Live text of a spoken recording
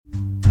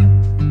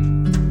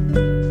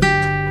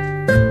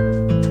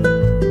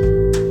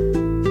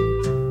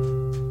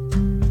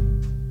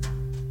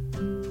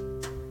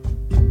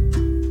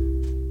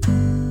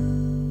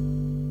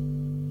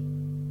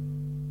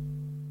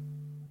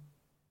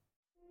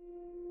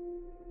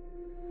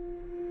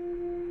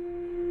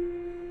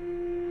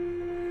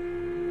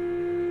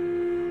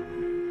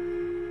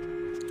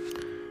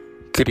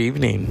Good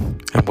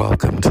evening, and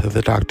welcome to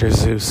the Dr.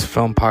 Zeus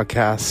Film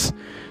Podcast.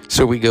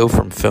 So we go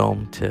from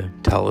film to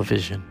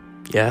television.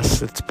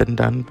 Yes, it's been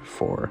done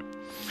before.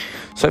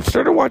 So I've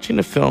started watching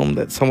a film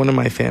that someone in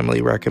my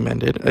family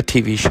recommended, a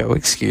TV show,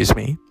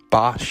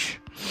 Bosch.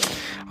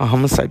 A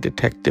homicide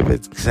detective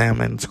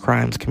examines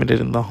crimes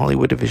committed in the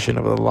Hollywood division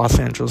of the Los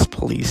Angeles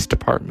Police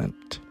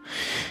Department.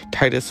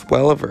 Titus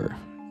Welliver.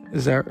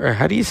 Or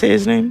how do you say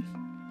his name?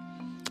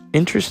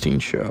 Interesting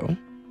show.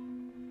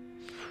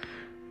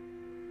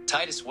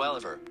 Titus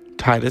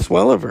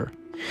Welliver.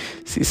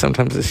 See,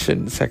 sometimes I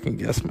shouldn't second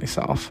guess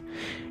myself.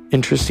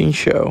 Interesting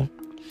show.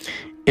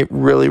 It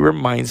really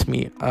reminds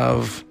me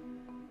of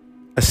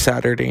a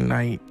Saturday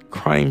night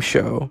crime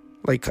show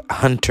like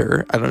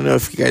Hunter. I don't know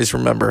if you guys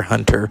remember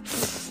Hunter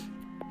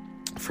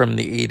from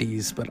the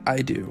 80s, but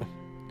I do.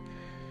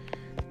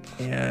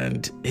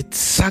 And it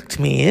sucked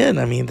me in.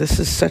 I mean, this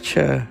is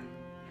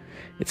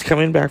it's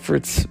coming back for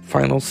its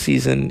final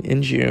season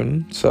in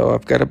June, so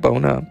I've got to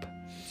bone up.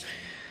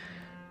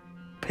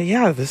 But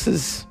yeah, this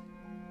is,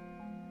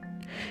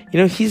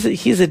 he's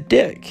a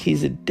dick.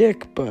 He's a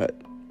dick,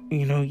 but,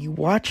 you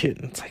watch it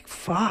and it's like,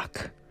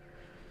 fuck.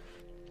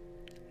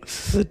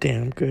 This is a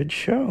damn good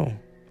show.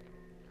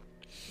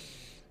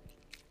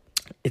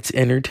 It's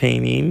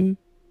entertaining.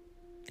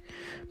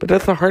 But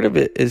at the heart of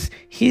it is,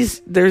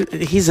 he's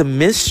a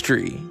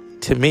mystery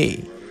to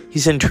me.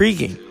 He's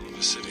intriguing.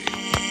 The city.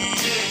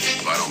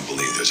 I don't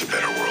believe there's a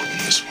better world than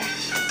this one.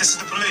 This is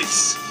the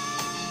police.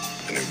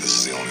 I think this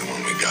is the only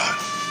one we got.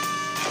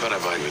 How about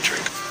I buy you a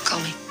drink? Call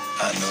me.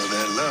 I know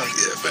that love.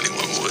 Yeah, if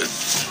anyone would. It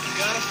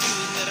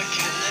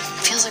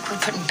feels like we're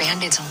putting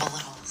Band-Aids on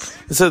bullet holes.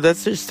 So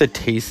that's just a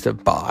taste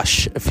of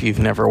Bosch. If you've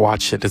never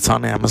watched it, it's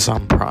on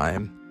Amazon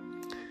Prime.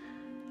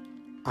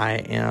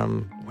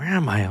 Where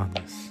am I on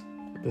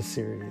this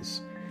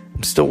series?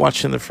 I'm still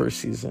watching the first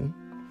season.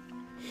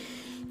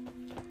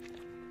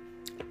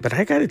 But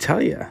I gotta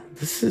tell you,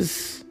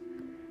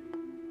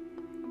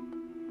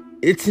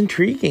 it's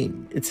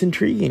intriguing. It's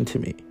intriguing to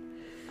me.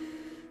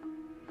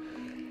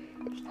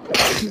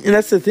 And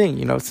that's the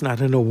thing, it's not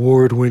an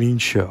award-winning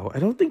show. I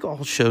don't think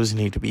all shows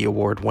need to be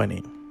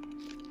award-winning.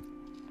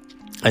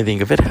 I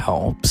think if it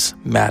helps,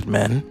 Mad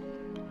Men.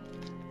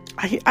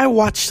 I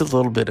watched a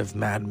little bit of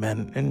Mad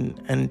Men,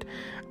 and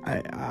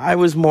I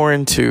was more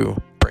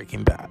into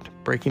Breaking Bad.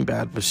 Breaking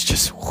Bad was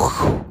just,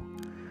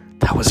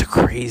 that was a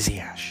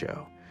crazy-ass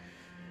show.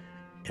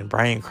 And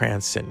Bryan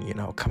Cranston,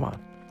 come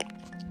on.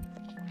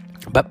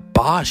 But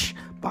Bosch,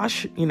 I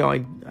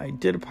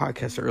did a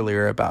podcast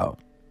earlier about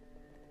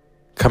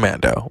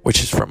Commando,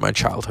 which is from my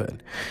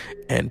childhood.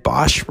 And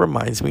Bosch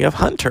reminds me of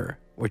Hunter,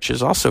 which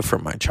is also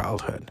from my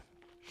childhood.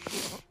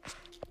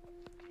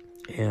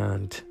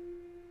 And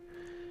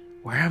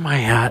where am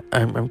I at?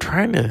 I'm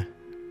trying to...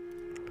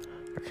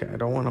 Okay, I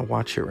don't want to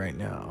watch it right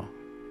now.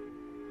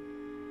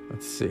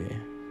 Let's see.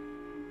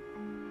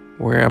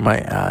 Where am I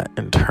at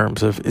in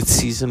terms of... It's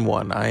season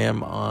 1. I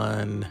am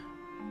on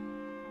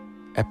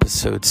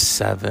episode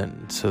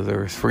 7. So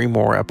there are 3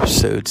 more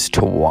episodes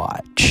to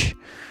watch.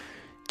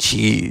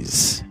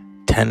 Jeez.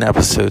 10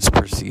 episodes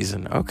per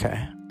season.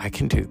 Okay. I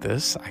can do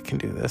this.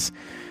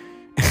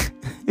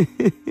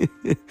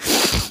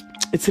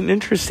 It's an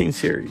interesting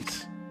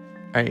series.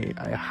 I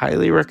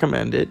highly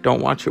recommend it.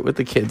 Don't watch it with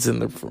the kids in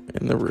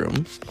the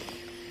room.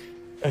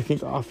 I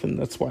think often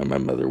that's why my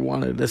mother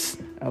wanted us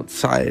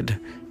outside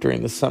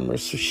during the summer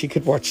so she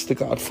could watch The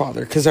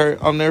Godfather. Because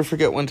I'll never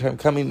forget one time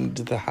coming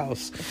into the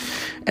house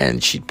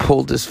and she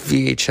pulled this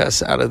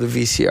VHS out of the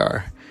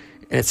VCR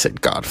and it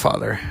said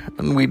Godfather.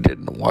 And we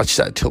didn't watch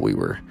that till we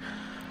were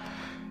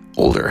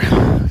older.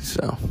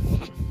 So,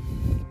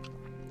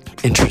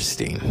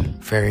 interesting.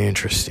 Very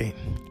interesting.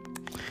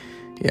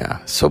 Yeah,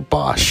 so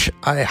Bosch,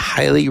 I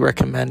highly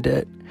recommend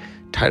it.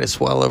 Titus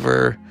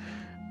Welliver,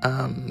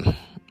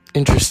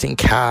 interesting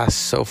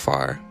cast so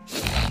far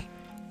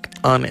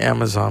on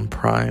Amazon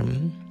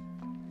Prime.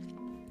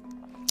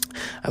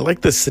 I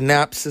like the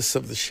synopsis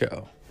of the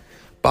show.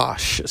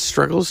 Bosch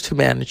struggles to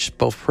manage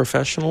both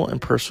professional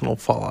and personal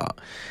fallout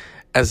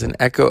as an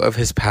echo of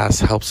his past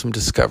helps him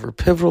discover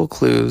pivotal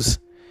clues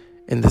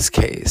in this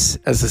case.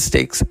 As the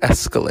stakes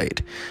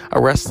escalate, a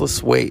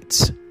restless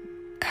wait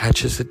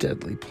hatches a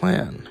deadly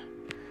plan.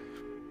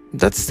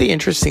 That's the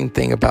interesting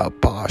thing about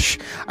Bosch.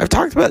 I've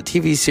talked about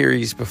TV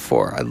series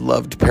before. I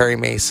loved Perry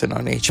Mason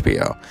on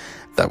HBO.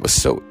 That was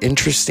so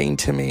interesting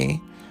to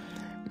me.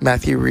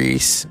 Matthew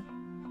Rhys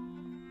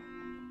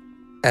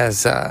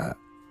as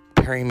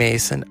Perry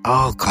Mason.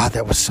 Oh, God,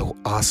 that was so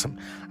awesome.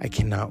 I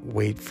cannot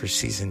wait for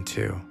season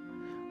 2.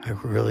 I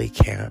really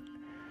can't.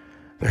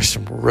 There's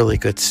some really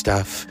good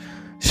stuff.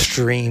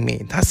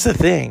 Streaming. That's the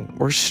thing.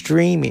 We're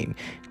streaming.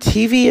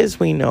 TV as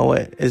we know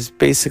it is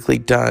basically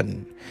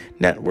done.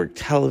 Network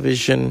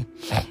television,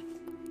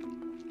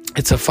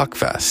 it's a fuck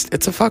fest.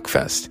 It's a fuck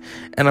fest.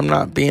 And I'm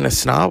not being a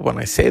snob when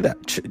I say that.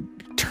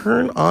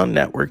 Turn on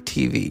network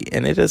TV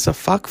and it is a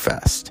fuck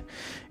fest.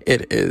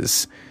 It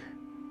is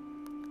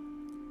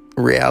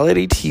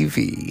reality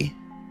TV,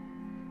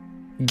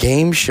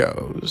 game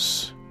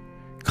shows,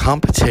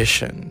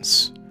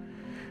 competitions,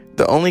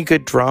 The only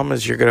good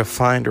dramas you're going to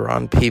find are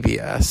on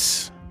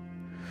PBS.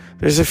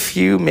 There's a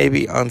few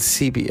maybe on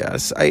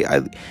CBS.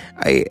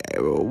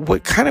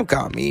 What kind of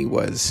got me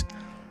was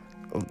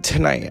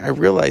tonight I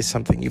realized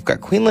something. You've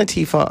got Queen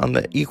Latifah on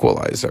The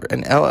Equalizer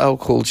and LL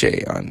Cool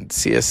J on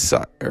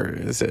CSI, or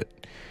is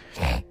it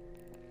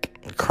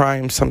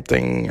Crime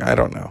something? I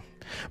don't know.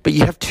 But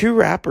you have two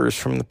rappers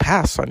from the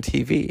past on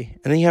TV,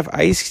 and then you have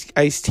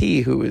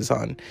Ice-T, who is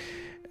on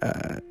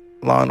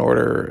Law and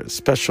Order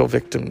Special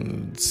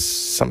Victims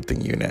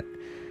something unit.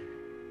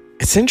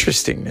 It's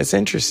interesting.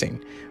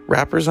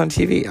 Rappers on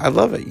TV. I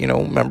love it.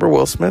 Remember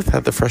Will Smith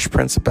had the Fresh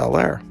Prince of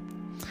Bel-Air.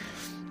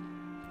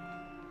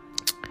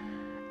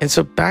 And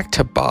so back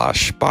to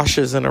Bosch. Bosch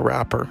isn't a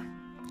rapper.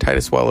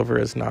 Titus Welliver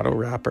is not a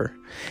rapper.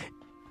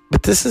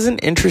 But this is an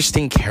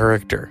interesting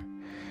character.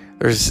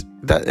 There's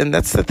that, and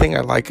that's the thing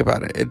I like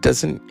about it. It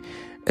doesn't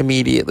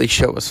immediately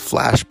show us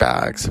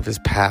flashbacks of his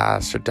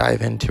past or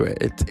dive into it.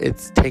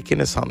 It's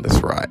taking us on this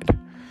ride.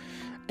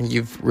 And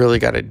you've really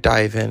got to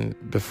dive in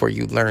before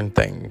you learn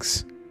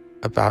things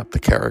about the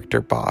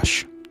character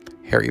Bosch,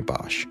 Harry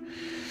Bosch.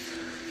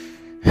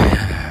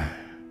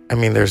 I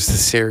mean, there's the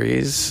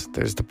series,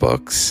 there's the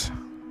books.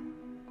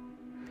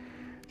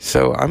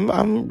 So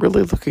I'm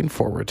really looking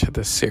forward to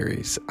this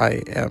series.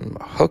 I am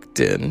hooked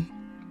in.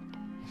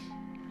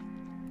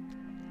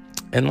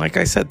 And like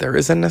I said, there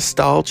is a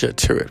nostalgia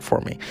to it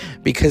for me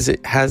because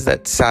it has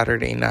that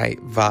Saturday night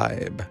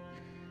vibe.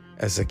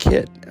 As a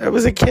kid, I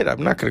was a kid.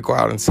 I'm not going to go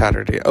out on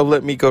Saturday. Oh,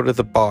 let me go to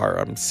the bar.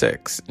 I'm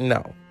 6.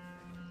 No.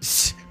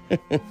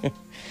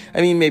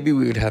 I mean, maybe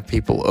we would have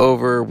people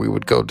over. We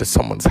would go to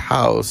someone's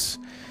house.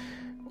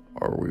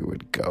 Or we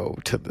would go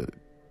to the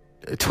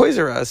Toys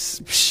R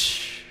Us.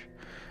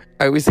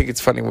 I always think it's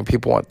funny when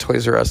people want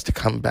Toys R Us to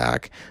come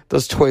back.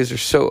 Those toys are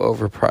so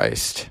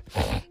overpriced.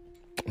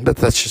 But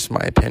that's just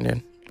my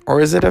opinion.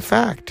 Or is it a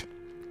fact?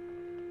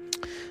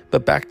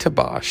 But back to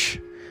Bosch.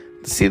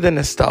 See, the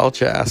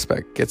nostalgia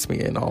aspect gets me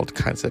in all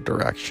kinds of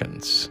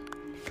directions.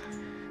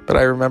 But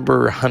I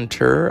remember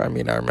Hunter. I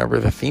remember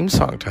the theme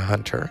song to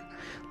Hunter.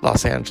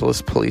 Los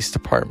Angeles Police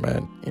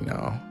Department,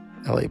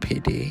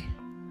 LAPD.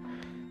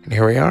 And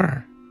here we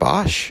are.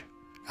 Bosch,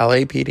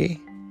 LAPD.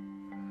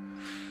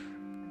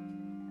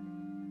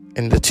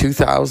 In the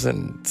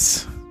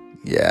 2000s.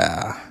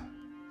 Yeah.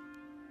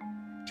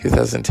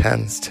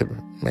 2010s to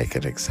make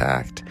it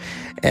exact.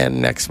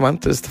 And next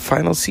month is the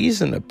final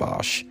season of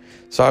Bosch.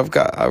 So I've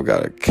got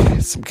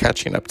some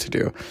catching up to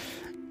do.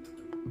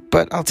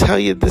 But I'll tell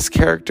you, this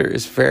character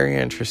is very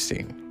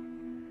interesting.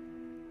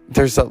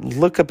 There's a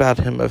look about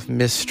him of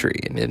mystery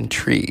and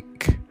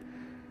intrigue.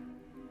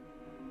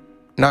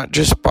 Not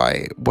just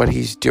by what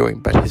he's doing,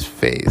 but his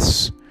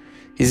face.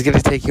 He's going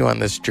to take you on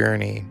this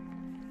journey.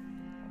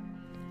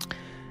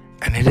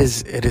 And it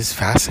is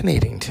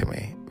fascinating to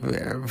me.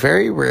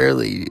 Very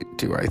rarely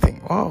do I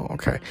think, oh,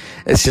 okay,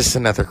 it's just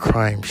another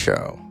crime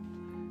show.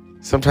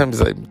 Sometimes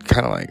I'm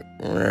kind of like,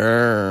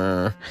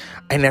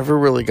 I never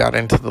really got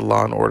into the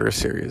Law and Order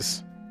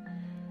series.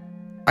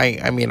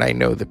 I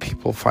know that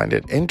people find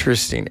it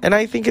interesting, and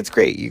I think it's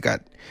great. You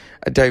got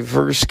a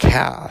diverse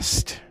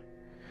cast,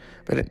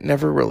 but it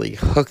never really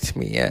hooked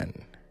me in.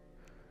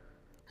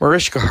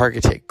 Mariska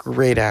Hargitay,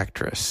 great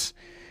actress.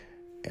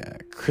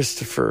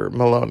 Christopher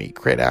Maloney,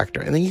 great actor.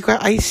 And then you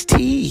got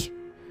Ice-T.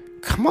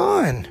 Come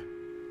on.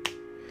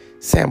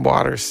 Sam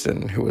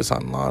Waterston, who was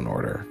on Law and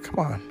Order. Come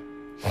on.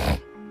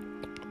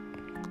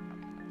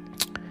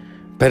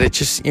 But it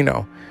just,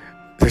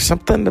 there's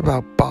something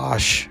about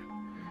Bosch.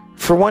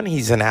 For one,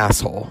 he's an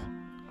asshole.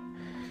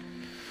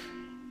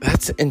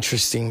 That's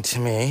interesting to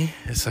me.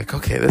 It's like,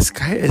 okay, this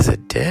guy is a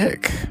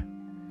dick.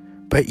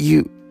 But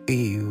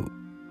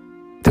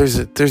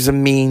there's a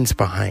means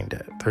behind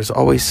it. There's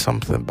always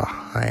something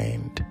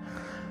behind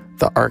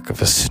the arc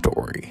of a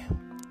story.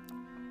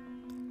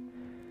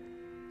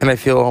 And I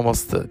feel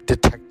almost the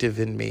detective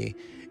in me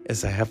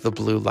as I have the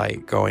blue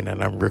light going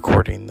and I'm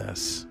recording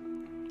this.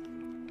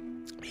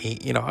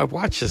 I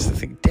watch this and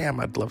think, damn,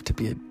 I'd love to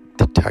be a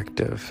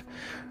detective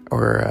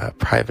or a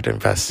private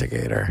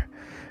investigator.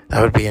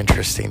 That would be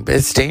interesting. But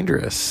it's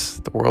dangerous.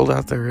 The world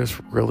out there is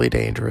really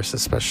dangerous,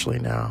 especially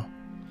now.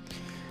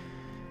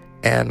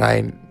 And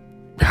I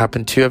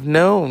happen to have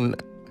known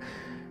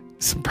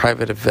some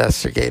private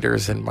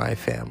investigators in my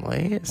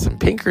family, some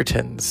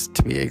Pinkertons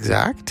to be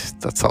exact.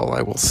 That's all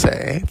I will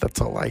say. That's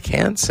all I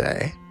can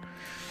say.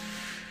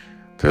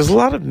 There's a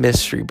lot of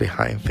mystery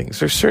behind things.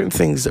 There's certain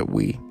things that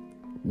we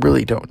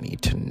really don't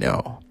need to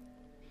know.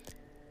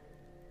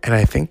 And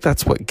I think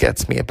that's what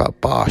gets me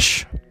about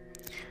Bosch.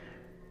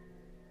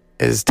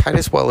 Is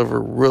Titus Welliver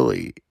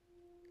really,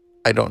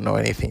 I don't know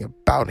anything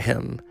about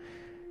him.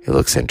 He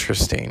looks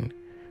interesting.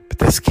 But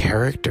this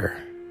character,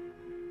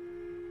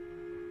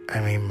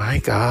 my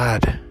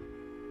God.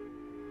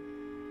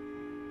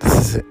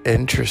 This is an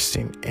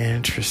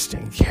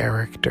interesting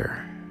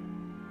character.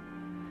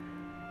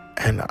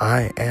 And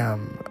I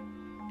am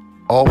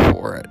all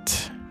for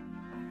it.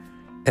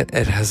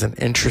 It has an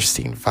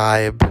interesting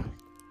vibe.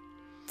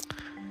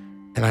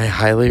 And I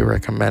highly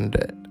recommend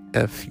it.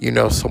 If you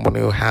know someone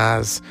who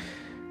has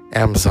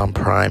Amazon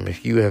Prime.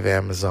 If you have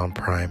Amazon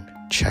Prime,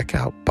 check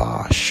out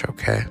Bosch,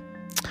 okay?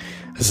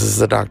 This is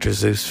the Dr.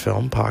 Zeus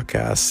Film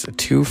Podcast, a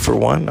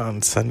 2-for-1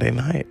 on Sunday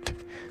night.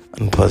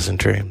 Unpleasant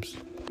dreams.